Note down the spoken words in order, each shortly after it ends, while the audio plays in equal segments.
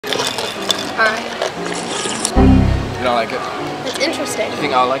Alright. You don't like it? That's interesting. You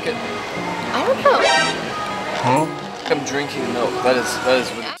think I'll like it? I don't know. Huh? I'm drinking milk. That is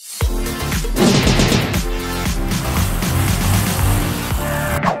really...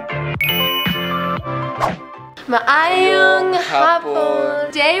 Maayong Buntag.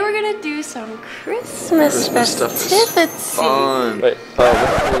 Today we're gonna do some Christmas festivities. Fun. Wait, we're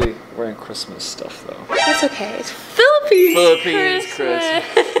not really wearing Christmas stuff though. That's okay. It's Philippines Christmas.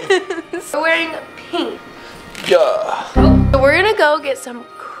 We're wearing pink. Yeah. So we're gonna go get some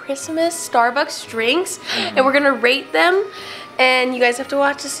Christmas Starbucks drinks and we're gonna rate them. And you guys have to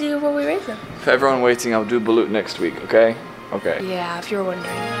watch to see what we rate them. For everyone waiting, I'll do balut next week, okay? Okay. Yeah, if you're wondering.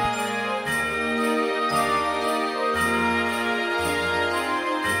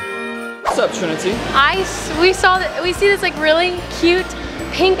 What's up, Trinity? We see this like really cute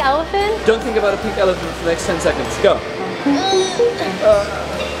pink elephant. Don't think about a pink elephant for the next 10 seconds. Go.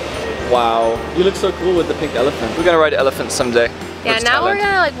 Wow, you look so cool with the pink elephant. We're gonna ride elephants someday. Yeah, now we're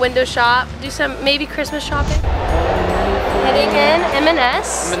gonna like window shop, do some maybe Christmas shopping. Heading in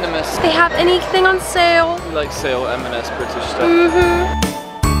M&S. M&S. They have anything on sale. You like sale M&S British stuff.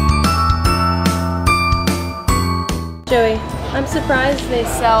 Joey, I'm surprised they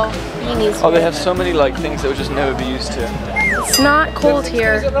sell beanies. Oh, they have so many like things that would just never be used to. It's not cold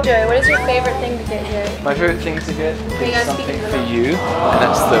here. Joey, what is your favorite thing to get here? My favorite thing to get is something for you, and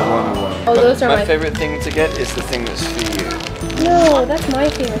that's the one. Oh, those are my favorite thing to get is the thing that's for you. No, that's my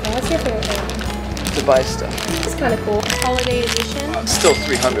favorite thing. What's your favorite thing? To buy stuff. It's kind of cool. Holiday edition. Still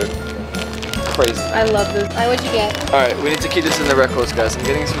 300. Crazy. I love this. What'd you get? Alright, we need to keep this in the records, guys. I'm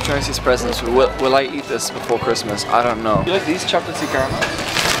getting some Trinity's presents. Will I eat this before Christmas? I don't know. You like these chocolatey caramels?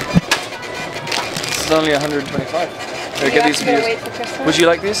 This is only 125. Get these for you. Wait for Christmas? Would you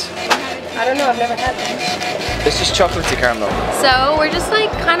like these? I don't know. I've never had them. It's just chocolatey caramel. So we're just like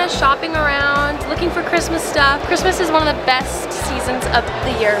kind of shopping around, looking for Christmas stuff. Christmas is one of the best seasons of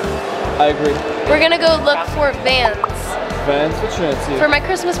the year. I agree. We're gonna go look for Vans. Vans for Trinity. For my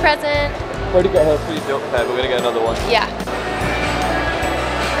Christmas present. Already got her free built pair, we're gonna get another one. Yeah.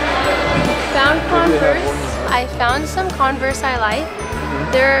 Found Converse. I found some Converse I like.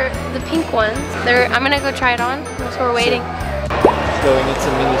 They're the pink ones. I'm gonna go try it on. So we're waiting. Going into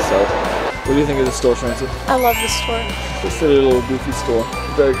mini-sell. What do you think of the store, Trinity? I love this store. It's a little goofy store.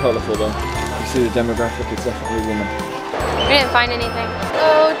 Very colourful though. You see the demographic, it's definitely women. We didn't find anything.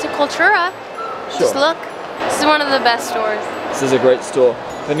 Go to Cultura. Sure. Just look. This is one of the best stores. This is a great store.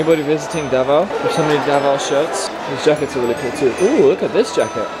 If anybody visiting Davao, there's so many Davao shirts. These jackets are really cool too. Ooh, look at this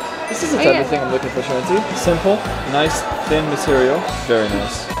jacket. This is the type of thing I'm looking for, Trinity. Simple, nice, thin material. Very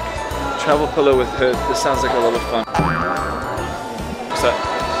nice. Travel pillow with hood. This sounds like a lot of fun. What's that?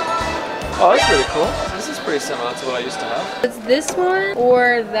 Oh, that's really cool. This is pretty similar to what I used to have. It's this one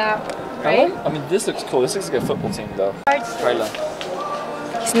or that one, right? I mean, this looks cool. This looks like a football team though. Trailer.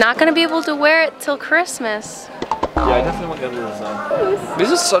 He's not gonna be able to wear it till Christmas. Yeah, I definitely want the other design.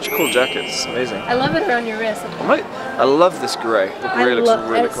 These are such cool jackets. It's amazing. I love it around your wrist. I love this grey. The grey looks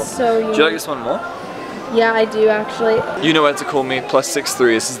really cool. So unique. Do you like this one more? Yeah, I do actually. You know where to call me.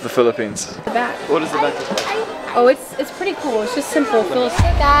 +63. This is the Philippines. The back. What does the back look like? Oh, it's pretty cool. It's just simple.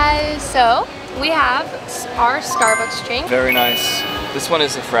 Hey guys, so we have our Starbucks drink. Very nice. This one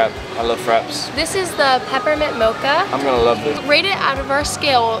is a frap. I love fraps. This is the peppermint mocha. I'm gonna love this. Rate it out of our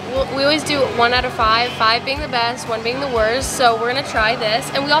scale. We always do 1 out of 5, 5 being the best, 1 being the worst. So we're gonna try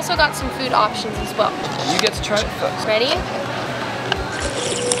this, and we also got some food options as well. You get to try it first. Ready?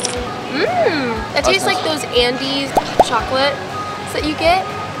 Mmm. That tastes like those Andes chocolates that you get.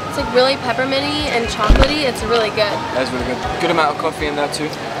 It's like really pepperminty and chocolatey. It's really good. That's really good. Good amount of coffee in there too.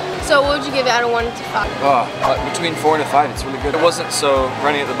 So what would you give it out of 1 to 5? Oh, like between 4 and a 5. It's really good. It wasn't so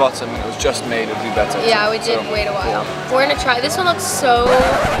runny at the bottom. It was just made. It'd be better. Yeah, we did wait a while. We're gonna try. This one looks so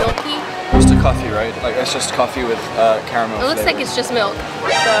milky. Just a coffee, right? Like it's just coffee with caramel. It looks like it's just milk.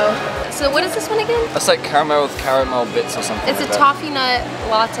 So what is this one again? That's like caramel with caramel bits or something. It's a toffee nut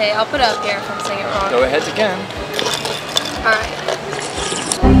latte. I'll put it up here if I'm saying it wrong. Go ahead again. All right.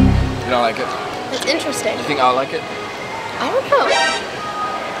 You don't like it? It's interesting. You think I'll like it? I don't know.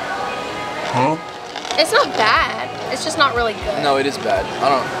 Huh? It's not bad. It's just not really good. No, it is bad. I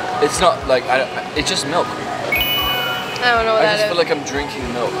don't. It's not like it's just milk. I don't know what that is. I just feel like I'm drinking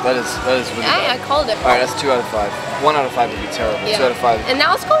milk. That is really bad. I called it. Alright, that's 2 out of 5. 1 out of 5 would be terrible. Yeah. 2 out of 5. And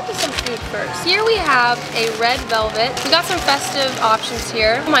now let's go into some food first. Here we have a red velvet. We got some festive options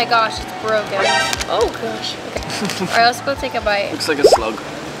here. Oh my gosh, it's broken. Oh gosh. Okay. Alright, let's go take a bite. Looks like a slug.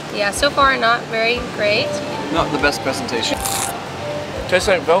 Yeah, so far not very great. Not the best presentation. Tastes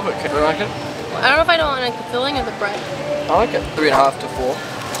like velvet cake. Do you like it? I don't know if I don't like the filling or the bread. I like it. 3.5 to 4.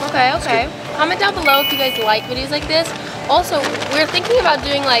 Okay, okay. Comment down below if you guys like videos like this. Also, we're thinking about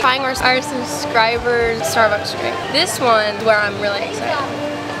doing like buying our subscribers Starbucks drink. This one is where I'm really excited.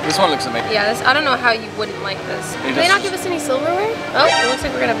 This one looks amazing. Yeah, I don't know how you wouldn't like this. Did they not give us any silverware? Oh, it looks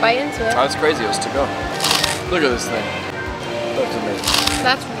like we're gonna bite into it. Oh, it's crazy. It was to go. Look at this thing. Looks amazing.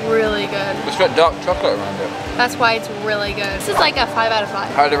 That's really good. It's got dark chocolate around it. That's why it's really good. This is like a 5 out of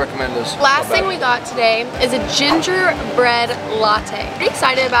 5. Highly recommend this. Last thing we got today is a gingerbread latte. Pretty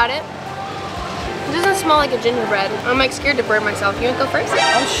excited about it. It doesn't smell like a gingerbread. I'm like scared to burn myself. You wanna go first?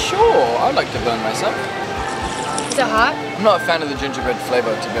 I'm sure. I'd like to burn myself. Is it hot? I'm not a fan of the gingerbread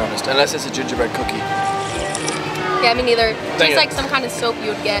flavor, to be honest, unless it's a gingerbread cookie. Yeah, me neither. It's like some kind of soap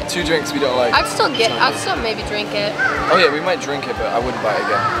you would get. 2 drinks we don't like. I'd still maybe drink it. Oh yeah, we might drink it, but I wouldn't buy it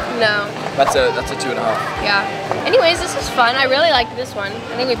again. No. That's a 2.5. Yeah. Anyways, this is fun. I really liked this one.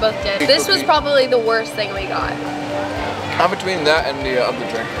 I think we both did. This was probably the worst thing we got. I'm between that and the other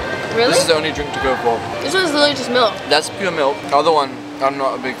drink. Really? This is the only drink to go for. This one's literally just milk. That's pure milk. The other one, I'm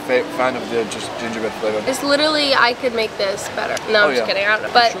not a big fan of the just gingerbread flavor. It's literally, I could make this better. No, I'm just kidding. I don't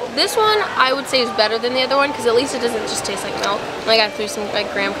know. But this one, I would say is better than the other one because at least it doesn't just taste like milk. Like I threw some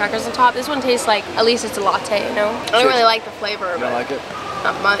like graham crackers on top. This one tastes like, at least it's a latte, you know? I don't really like the flavor. You don't like it?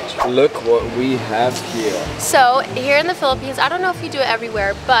 Not much. Look what we have here. So here in the Philippines, I don't know if you do it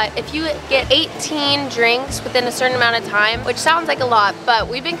everywhere, but if you get 18 drinks within a certain amount of time, which sounds like a lot, but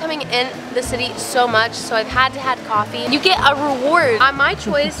we've been coming in the city so much, so I've had to have coffee. You get a reward. My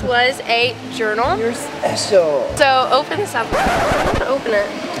choice was a journal. You're special. So open this up. Open it.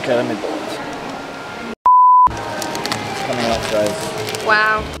 Okay, let me do it. It's coming out, guys.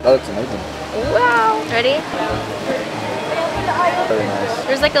 Wow. That looks amazing. Wow. Ready? Very nice.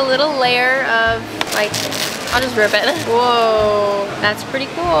 There's like a little layer of like, I'll just rip it. Whoa, that's pretty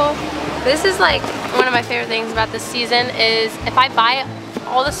cool. This is like one of my favorite things about this season is if I buy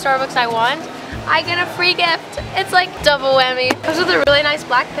all the Starbucks I want, I get a free gift. It's like double whammy. Comes with a really nice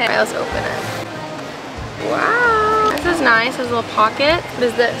black pen. All right, let's open it. Wow, this is nice. There's a little pocket. What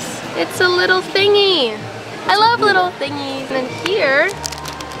is this? It's a little thingy. I love little thingies. And then here,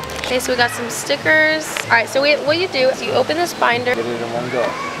 okay, so we got some stickers. All right, so what you do is you open this binder. Get it in one go.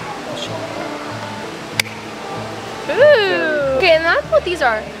 Ooh. Okay, and that's what these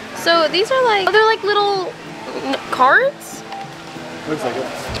are. So these are like, they're like little cards. Looks like it.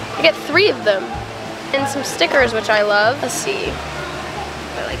 I get 3 of them. And some stickers, which I love. Let's see.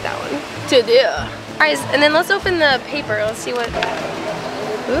 I like that one. To do. All right, and then let's open the paper. Let's see what.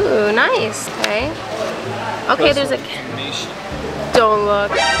 Ooh, nice. Okay. Okay, there's a. Don't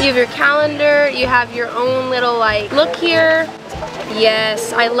look. You have your calendar. You have your own little like. Look here.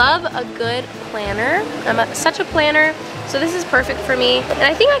 Yes, I love a good planner. I'm such a planner. So this is perfect for me. And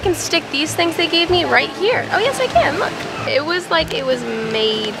I think I can stick these things they gave me right here. Oh yes, I can. Look. It was like it was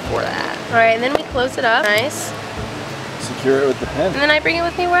made for that. All right, and then we close it up. Nice. Secure it with the pen. And then I bring it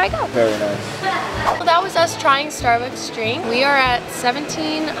with me where I go. Very nice. Well, that was us trying Starbucks drink. We are at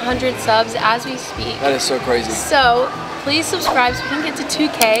 1,700 subs as we speak. That is so crazy. So please subscribe so we can get to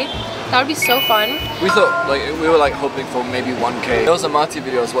 2K. That would be so fun. We thought, like, we were like hoping for maybe 1K. There was a Marty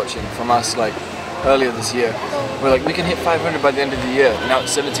video I was watching from us like earlier this year. We're like, we can hit 500 by the end of the year. Now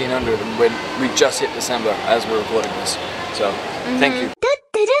it's 1,700 and we just hit December as we're recording this. So, thank you.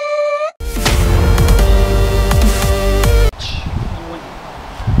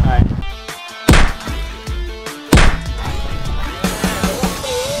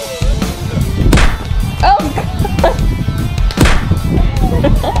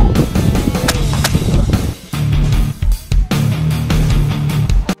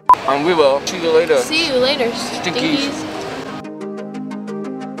 And we will see you later. See you later, Stinkies. stinkies.